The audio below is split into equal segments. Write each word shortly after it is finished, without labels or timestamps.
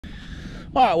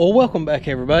All right, well, welcome back,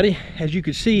 everybody. As you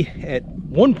could see, at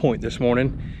one point this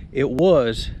morning, it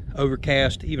was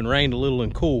overcast, even rained a little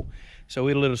and cool. So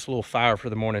it lit us a little fire for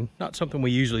the morning. Not something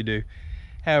we usually do.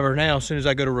 However, now, as soon as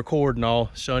I go to record and all,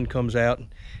 sun comes out,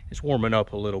 and it's warming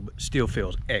up a little, but still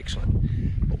feels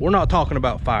excellent. But we're not talking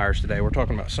about fires today. We're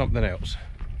talking about something else.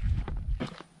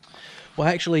 Well,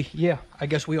 actually, yeah, I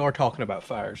guess we are talking about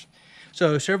fires.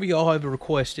 So several of y'all have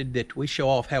requested that we show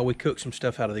off how we cook some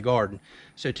stuff out of the garden.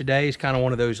 So today is kind of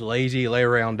one of those lazy lay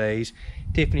around days.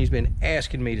 Tiffany's been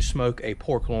asking me to smoke a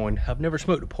pork loin. I've never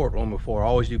smoked a pork loin before. I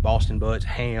always do Boston butts,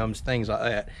 hams, things like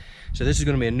that. So this is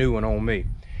going to be a new one on me.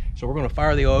 So we're going to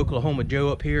fire the Oklahoma Joe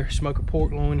up here, smoke a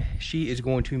pork loin. She is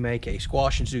going to make a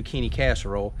squash and zucchini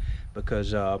casserole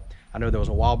because I know there was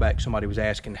a while back somebody was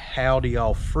asking, how do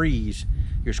y'all freeze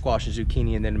your squash and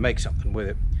zucchini and then make something with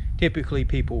it? Typically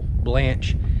people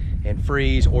blanch and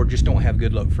freeze or just don't have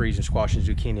good luck freezing squash and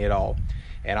zucchini at all.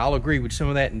 And I'll agree with some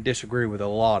of that and disagree with a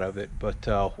lot of it, but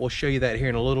we'll show you that here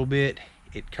in a little bit.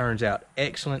 It turns out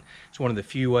excellent. It's one of the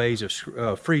few ways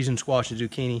of freezing squash and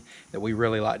zucchini that we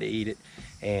really like to eat it.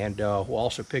 And we'll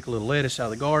also pick a little lettuce out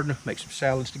of the garden, make some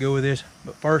salads to go with this.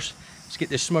 But first, let's get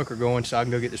this smoker going so I can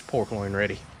go get this pork loin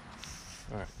ready.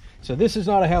 All right, so this is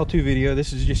not a how-to video.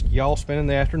 This is just y'all spending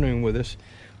the afternoon with us.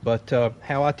 But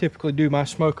how I typically do my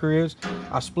smoker is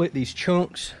I split these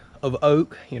chunks of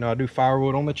oak. You know, I do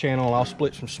firewood on the channel, and I'll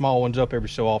split some small ones up every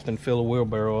so often, fill a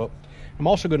wheelbarrow up. I'm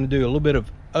also going to do a little bit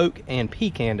of oak and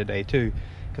pecan today too,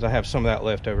 because I have some of that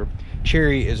left over.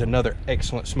 Cherry is another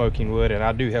excellent smoking wood, and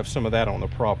I do have some of that on the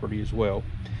property as well.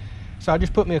 So I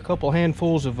just put me a couple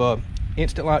handfuls of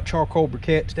instant light charcoal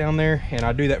briquettes down there, and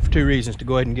I do that for two reasons: to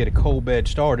go ahead and get a coal bed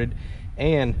started,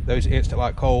 and those instant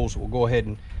light coals will go ahead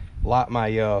and light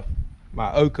my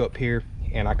my oak up here,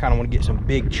 and I kind of want to get some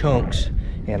big chunks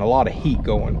and a lot of heat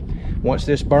going. Once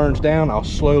this burns down, I'll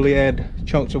slowly add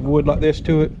chunks of wood like this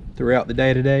to it throughout the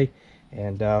day today,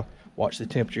 and watch the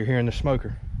temperature here in the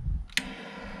smoker.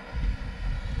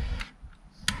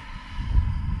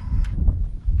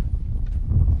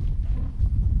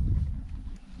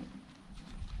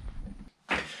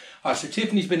 All right, so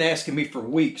Tiffany's been asking me for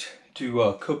weeks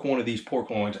to cook one of these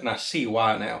pork loins, and I see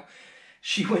why now.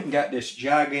 She went and got this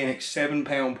gigantic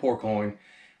 7-pound pork loin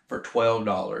for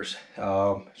 $12.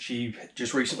 She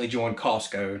just recently joined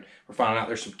Costco. We're finding out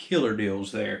there's some killer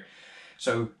deals there.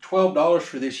 So $12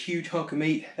 for this huge hunk of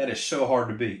meat, that is so hard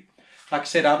to beat. Like I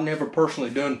said, I've never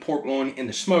personally done pork loin in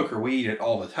the smoker. We eat it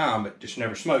all the time, but just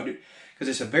never smoked it because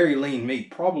it's a very lean meat,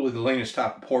 probably the leanest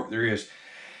type of pork there is.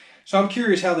 So I'm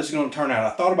curious how this is going to turn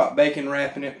out. I thought about bacon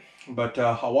wrapping it, but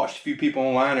I watched a few people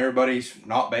online. Everybody's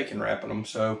not bacon wrapping them.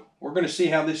 So we're going to see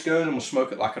how this goes. I'm going to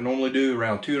smoke it like I normally do,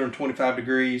 around 225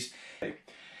 degrees.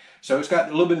 So it's got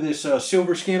a little bit of this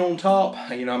silver skin on top.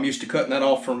 You know, I'm used to cutting that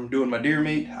off from doing my deer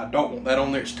meat. I don't want that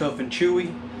on there. It's tough and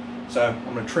chewy. So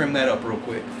I'm going to trim that up real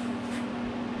quick.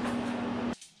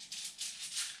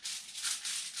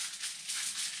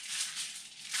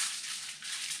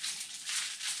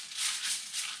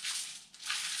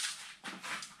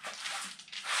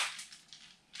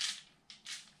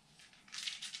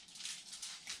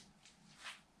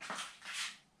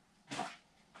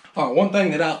 All right, one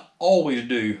thing that I always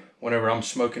do whenever I'm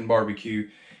smoking barbecue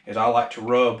is I like to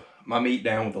rub my meat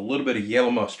down with a little bit of yellow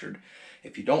mustard.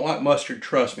 If you don't like mustard,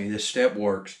 trust me, this step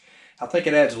works. I think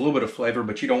it adds a little bit of flavor,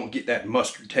 but you don't get that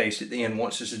mustard taste at the end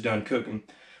once this is done cooking.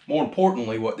 More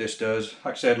importantly, what this does,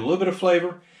 like I said, a little bit of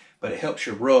flavor, but it helps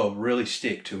your rub really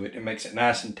stick to it. It makes it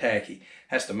nice and tacky.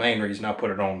 That's the main reason I put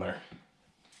it on there.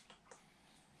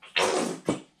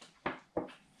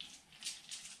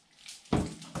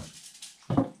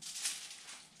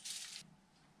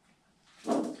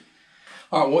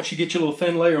 All right, once you get your little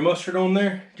thin layer of mustard on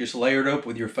there, just layer it up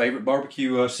with your favorite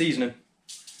barbecue seasoning.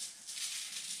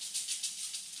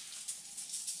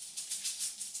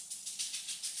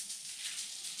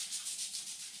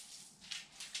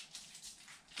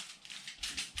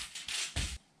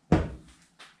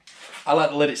 I like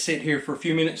to let it sit here for a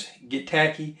few minutes, get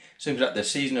tacky. Seems like the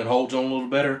seasoning holds on a little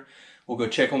better. We'll go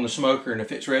check on the smoker, and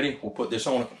if it's ready, we'll put this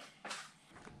on it.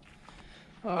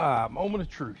 Moment of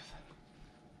truth.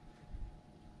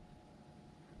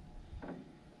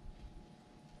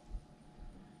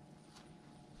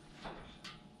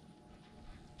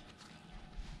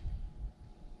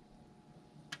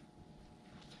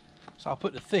 So I'll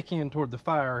put the thick end toward the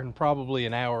fire, and probably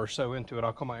an hour or so into it,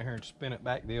 I'll come out here and spin it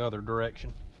back the other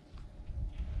direction.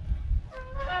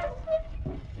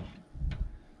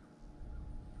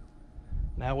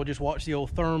 Now we'll just watch the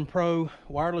old Therm Pro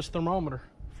wireless thermometer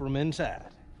from inside.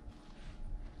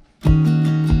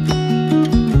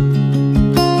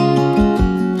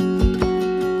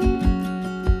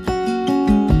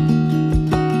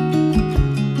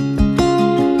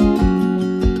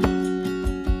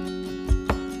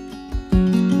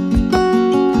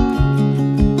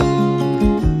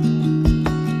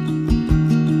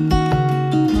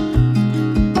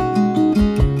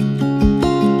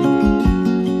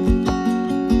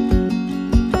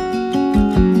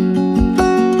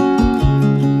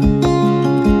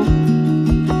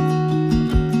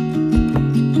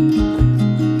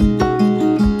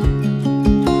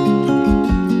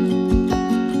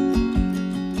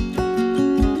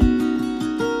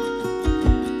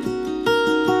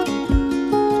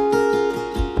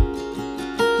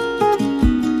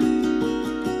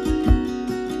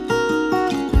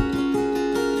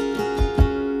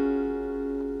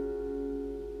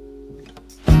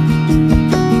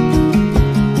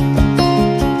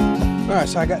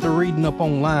 Alright, so I got the reading up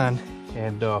online,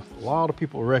 and a lot of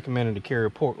people are recommending to carry a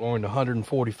pork loin to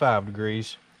 145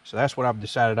 degrees. So that's what I've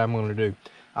decided I'm going to do.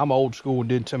 I'm old school and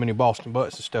did so many Boston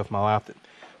butts and stuff in my life that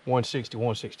 160,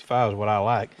 165 is what I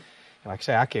like. And like I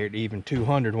say, I carry it to even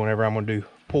 200 whenever I'm going to do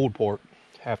pulled pork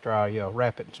after I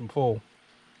wrap it in some foil.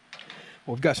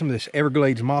 Well, we've got some of this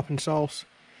Everglades mopping sauce.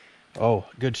 Oh,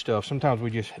 good stuff. Sometimes we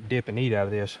just dip and eat out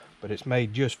of this, but it's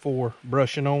made just for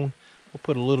brushing on. We'll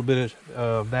put a little bit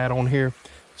of that on here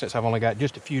since I've only got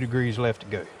just a few degrees left to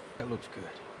go. That looks good.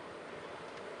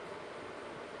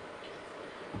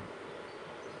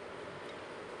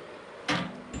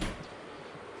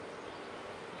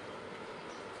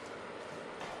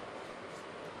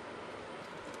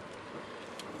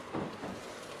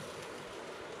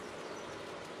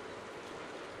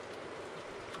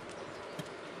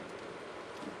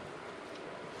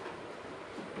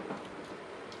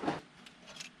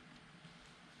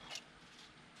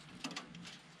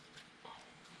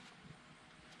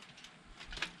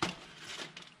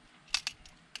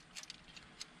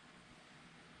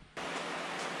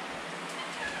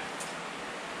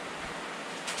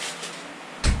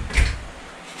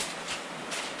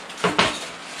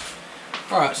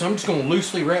 Alright, so I'm just going to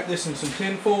loosely wrap this in some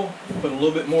tin foil, put a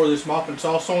little bit more of this mopping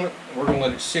sauce on it, and we're going to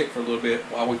let it sit for a little bit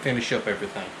while we finish up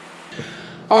everything.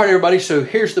 Alright everybody, so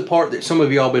here's the part that some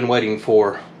of y'all been waiting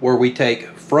for, where we take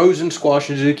frozen squash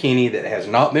and zucchini that has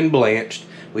not been blanched.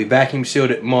 We vacuum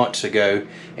sealed it months ago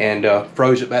and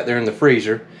froze it back there in the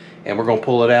freezer, and we're going to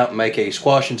pull it out and make a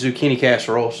squash and zucchini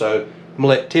casserole. So I'm going to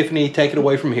let Tiffany take it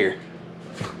away from here.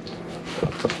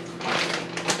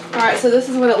 Alright, so this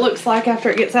is what it looks like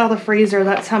after it gets out of the freezer.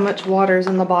 That's how much water is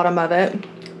in the bottom of it.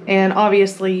 And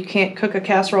obviously you can't cook a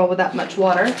casserole with that much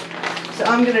water. So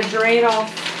I'm going to drain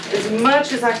off as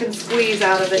much as I can squeeze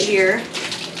out of it here.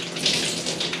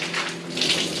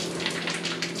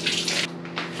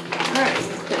 Alright,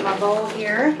 so put my bowl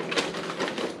here.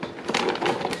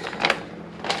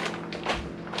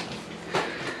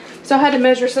 So I had to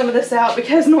measure some of this out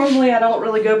because normally I don't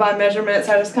really go by measurements.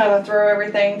 I just kind of throw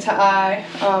everything to eye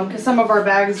because some of our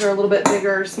bags are a little bit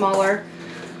bigger or smaller.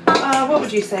 What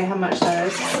would you say how much that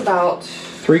is? It's about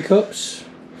 3 cups?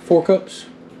 4 cups?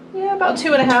 Yeah, about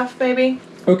 2.5 maybe.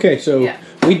 Okay, so yeah.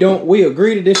 We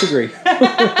agree to disagree.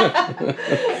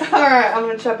 Alright, I'm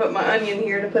going to chop up my onion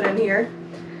here to put in here.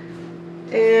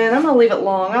 And I'm going to leave it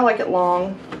long. I like it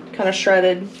long, kind of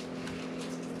shredded.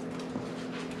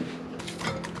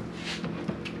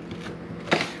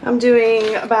 I'm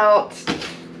doing about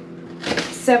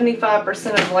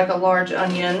 75% of like a large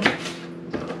onion.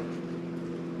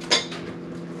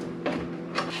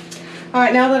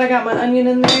 Alright, now that I got my onion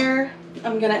in there,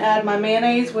 I'm going to add my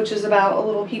mayonnaise, which is about a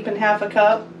little heaping half a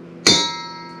cup.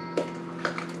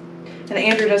 And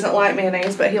Andrew doesn't like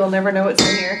mayonnaise, but he'll never know it's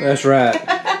in here. That's right.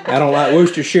 I don't like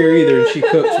Worcestershire either, and she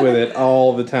cooks with it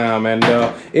all the time, and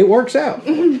it works out.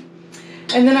 And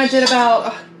then I did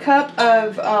about a cup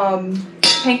of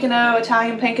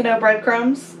Italian panko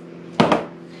breadcrumbs.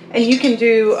 And you can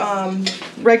do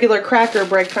regular cracker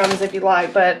breadcrumbs if you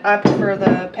like, but I prefer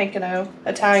the panko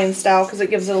Italian style because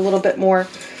it gives it a little bit more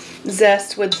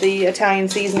zest with the Italian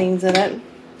seasonings in it.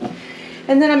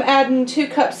 And then I'm adding 2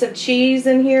 cups of cheese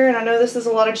in here, and I know this is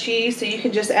a lot of cheese, so you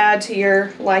can just add to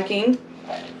your liking.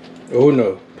 Oh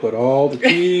no, put all the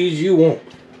cheese you want.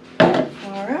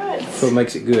 Alright. So it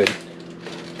makes it good.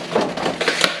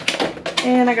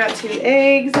 And I got 2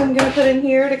 eggs I'm going to put in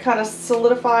here to kind of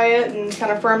solidify it and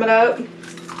kind of firm it up.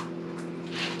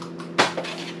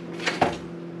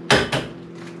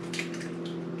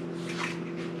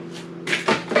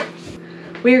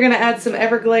 We are going to add some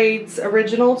Everglades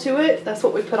original to it. That's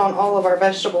what we put on all of our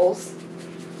vegetables.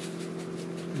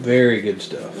 Very good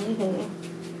stuff.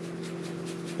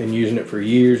 Been using it for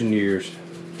years and years.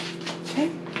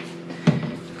 Okay.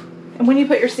 And when you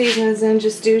put your seasonings in,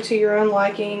 just do to your own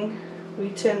liking. We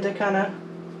tend to kind of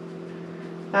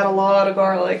add a lot of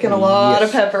garlic and a lot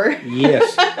of pepper.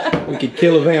 Yes. We could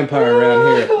kill a vampire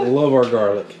around here. Love our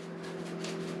garlic.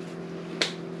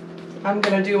 I'm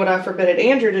going to do what I forbid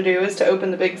Andrew to do, is to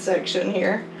open the big section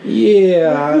here.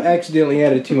 Yeah, I accidentally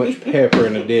added too much pepper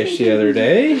in a dish the other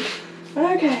day.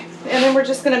 Okay, and then we're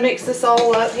just going to mix this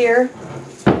all up here.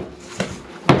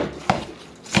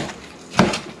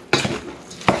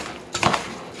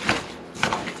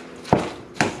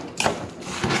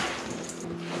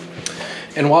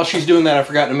 And while she's doing that, I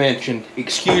forgot to mention,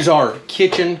 excuse our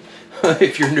kitchen.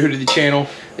 If you're new to the channel,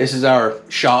 this is our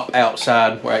shop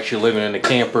outside. We're actually living in a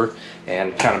camper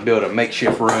and kind of build a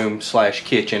makeshift room /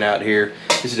 kitchen out here.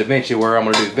 This is eventually where I'm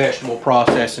going to do vegetable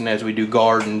processing as we do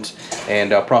gardens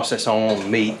and process on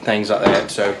meat, things like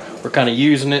that. So we're kind of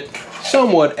using it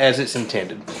somewhat as it's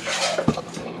intended.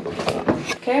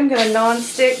 Okay, I'm going to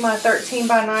non-stick my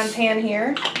 13x9 pan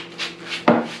here.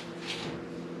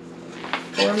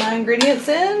 Pour my ingredients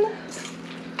in.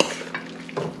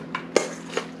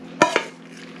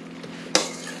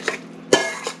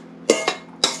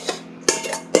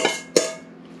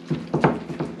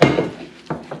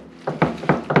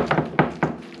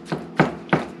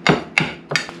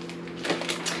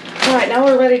 Alright, now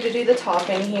we're ready to do the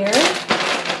topping here.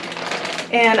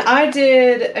 And I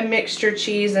did a mixture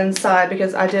cheese inside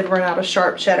because I did run out of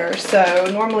sharp cheddar. So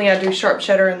normally I do sharp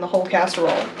cheddar in the whole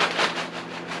casserole.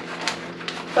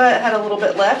 But I had a little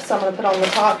bit left, so I'm going to put on the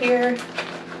top here.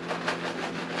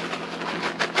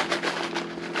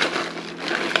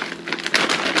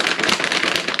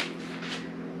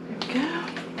 There we go.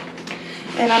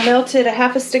 And I melted a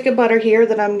half a stick of butter here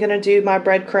that I'm going to do my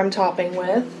breadcrumb topping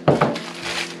with.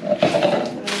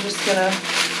 And I'm just going to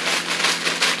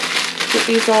get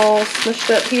these all smushed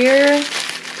up here.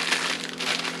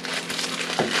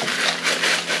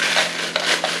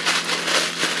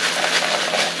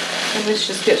 And this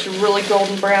just gets really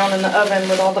golden brown in the oven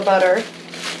with all the butter.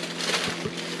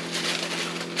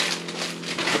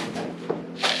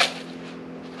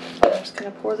 I'm just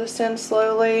going to pour this in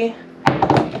slowly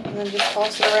and then just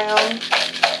toss it around.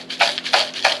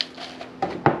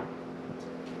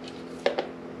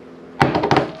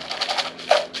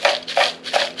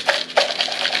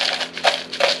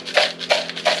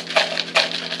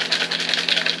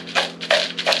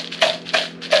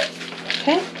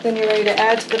 Okay, then you're ready to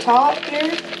add to the top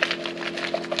here.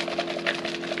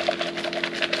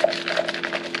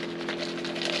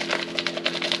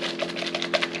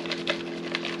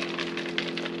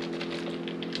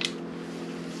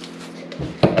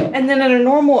 And then in a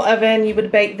normal oven, you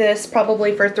would bake this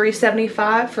probably for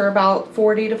 375 for about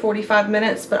 40 to 45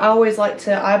 minutes. But I always like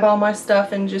to eyeball my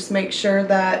stuff and just make sure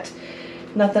that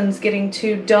nothing's getting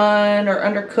too done or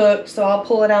undercooked. So I'll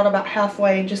pull it out about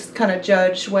halfway and just kind of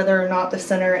judge whether or not the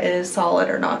center is solid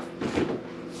or not.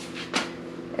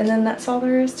 And then that's all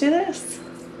there is to this.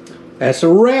 That's a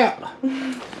wrap.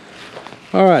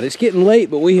 All right, it's getting late,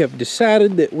 but we have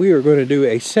decided that we are going to do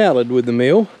a salad with the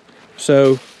meal.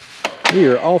 So we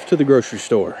are off to the grocery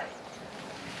store.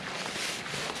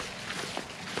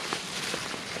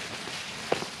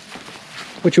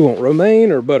 What you want,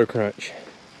 romaine or butter crunch?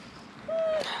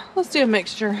 Let's do a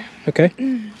mixture. Okay.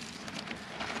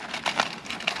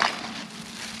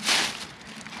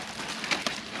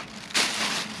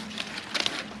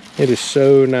 It is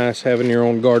so nice having your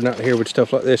own garden out here with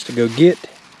stuff like this to go get.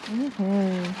 We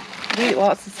eat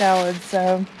lots of salads,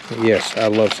 so. Yes, I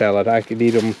love salad. I could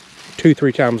eat them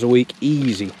 2-3 times a week,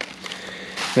 easy.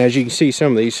 And as you can see,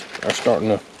 some of these are starting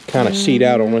to kind of seed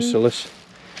out on us, so let's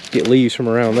get leaves from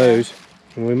around those.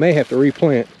 And we may have to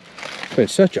replant. It's been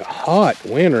such a hot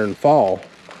winter and fall.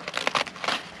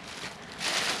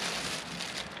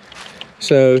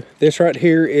 So this right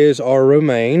here is our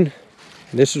romaine.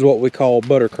 This is what we call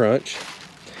butter crunch.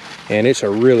 And it's a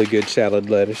really good salad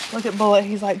lettuce. Look at Bullet,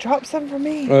 he's like, drop some for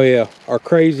me. Oh yeah, our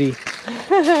crazy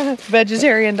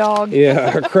vegetarian dog.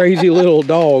 Yeah, our crazy little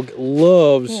dog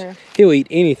loves, he'll eat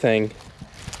anything.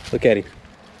 Look at him.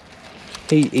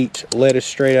 He eats lettuce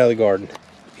straight out of the garden.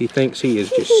 He thinks he is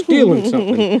just stealing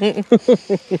something.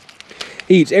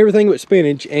 He eats everything but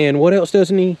spinach, and what else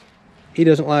doesn't he? He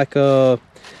doesn't like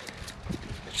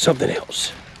something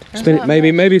else. Spinach,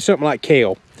 maybe something like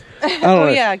kale. I don't know.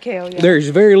 Yeah, kale, yeah. There's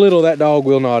very little that dog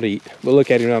will not eat. But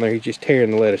look at him down there, he's just tearing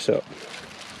the lettuce up.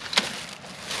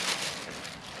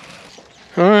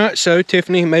 Alright, so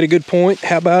Tiffany made a good point.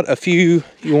 How about a few,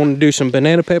 you want to do some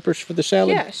banana peppers for the salad?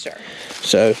 Yeah, sure.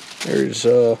 So there's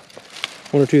 1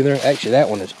 or 2 there. Actually, that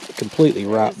one is completely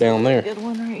ripe down there. Good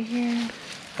one right here.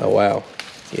 Oh wow,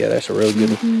 yeah, that's a real good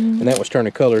one. And that one's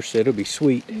turning color, so it'll be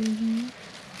sweet.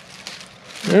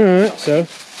 All right, so a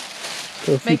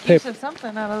few make use of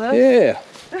something out of those. Yeah.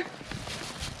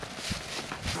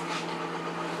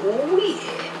 Oh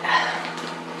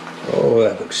yeah. Oh,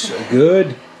 that looks so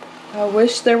good. I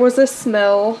wish there was a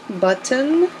smell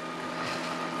button.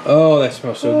 Oh, that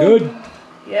smells so good.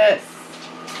 Yes.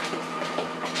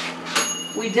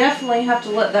 We definitely have to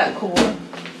let that cool.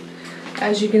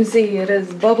 As you can see, it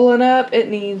is bubbling up. It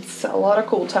needs a lot of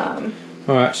cool time.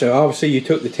 All right, so obviously you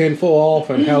took the tinfoil off,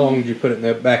 and how long did you put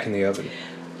it back in the oven?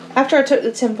 After I took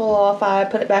the tinfoil off, I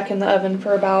put it back in the oven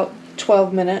for about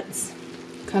 12 minutes.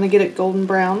 Kind of get it golden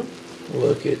brown.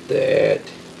 Look at that.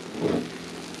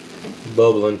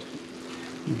 Bubbling.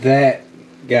 That,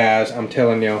 guys, I'm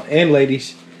telling y'all, and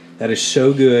ladies, that is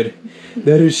so good.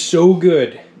 That is so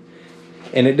good.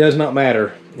 And it does not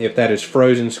matter if that is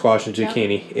frozen squash and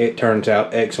zucchini, it turns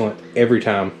out excellent every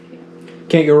time.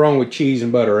 Can't go wrong with cheese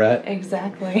and butter, right?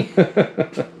 Exactly.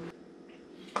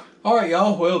 All right,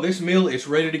 y'all. Well, this meal is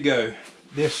ready to go.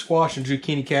 This squash and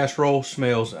zucchini casserole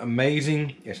smells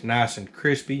amazing. It's nice and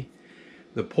crispy.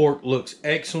 The pork looks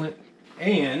excellent.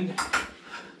 And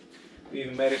we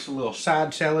even made us a little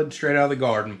side salad straight out of the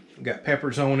garden. We got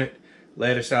peppers on it,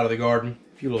 lettuce out of the garden,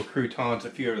 a few little croutons, a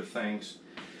few other things.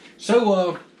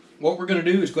 So what we're going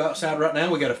to do is go outside right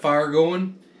now. We got a fire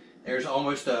going. There's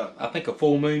almost, I think, a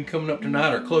full moon coming up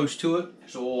tonight or close to it.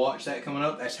 So we'll watch that coming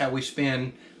up. That's how we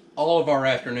spend all of our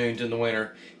afternoons in the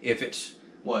winter. If it's,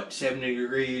 what, 70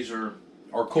 degrees or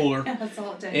cooler. Yeah, that's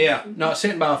all it takes. Yeah, not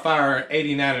sitting by a fire at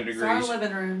 80, 90 degrees. It's our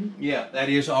living room. Yeah, that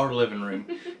is our living room.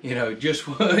 You know, just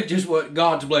what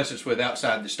God's blessed us with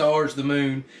outside. The stars, the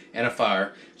moon, and a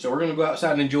fire. So we're going to go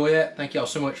outside and enjoy that. Thank y'all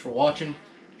so much for watching.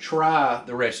 Try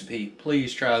the recipe.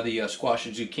 Please try the squash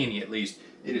and zucchini at least.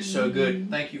 It is so good.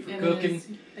 Thank you for cooking.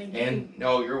 Thank you. And,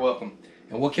 oh, you're welcome.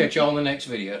 And we'll catch y'all in the next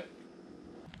video.